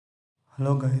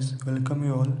Hello guys, welcome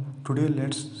you all. Today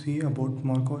let's see about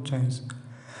Markov chains.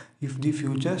 If the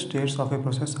future states of a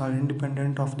process are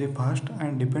independent of the past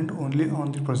and depend only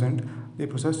on the present, the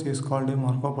process is called a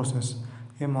Markov process.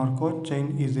 A Markov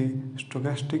chain is a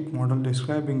stochastic model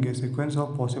describing a sequence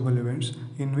of possible events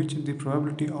in which the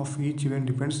probability of each event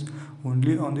depends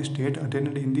only on the state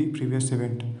attained in the previous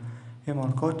event. A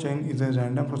Markov chain is a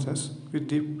random process with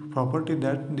the property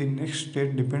that the next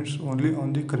state depends only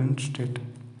on the current state.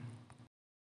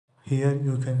 Here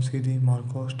you can see the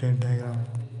Markov state diagram.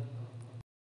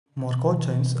 Markov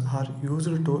chains are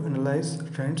used to analyze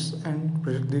trends and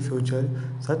predict the future,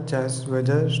 such as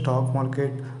weather, stock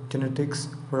market, genetics,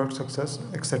 product success,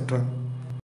 etc.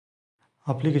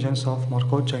 Applications of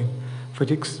Markov chain: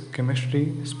 physics,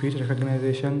 chemistry, speech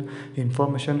recognition,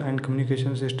 information and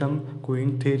communication system,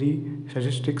 queuing theory,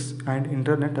 statistics, and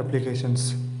internet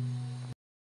applications.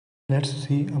 Let's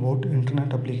see about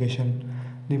internet application.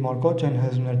 The Markov chain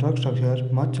has a network structure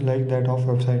much like that of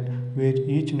website, where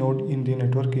each node in the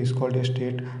network is called a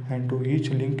state, and to each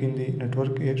link in the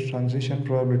network a transition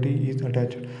probability is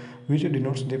attached, which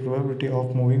denotes the probability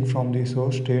of moving from the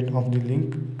source state of the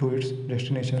link to its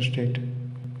destination state.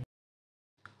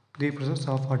 The process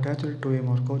of attached to a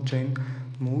Markov chain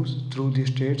moves through the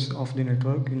states of the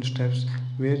network in steps,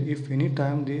 where if any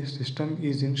time the system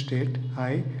is in state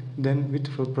I, then with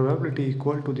probability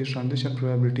equal to the transition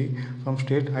probability from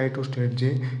state I to state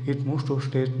j, it moves to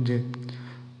state j.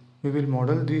 We will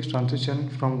model the transition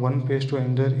from one page to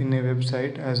another in a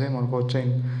website as a Markov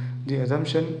chain. The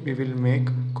assumption we will make,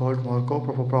 called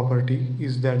Markov property,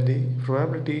 is that the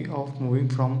probability of moving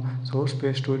from source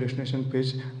page to a destination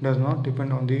page does not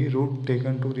depend on the route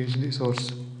taken to reach the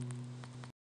source.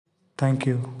 Thank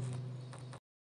you.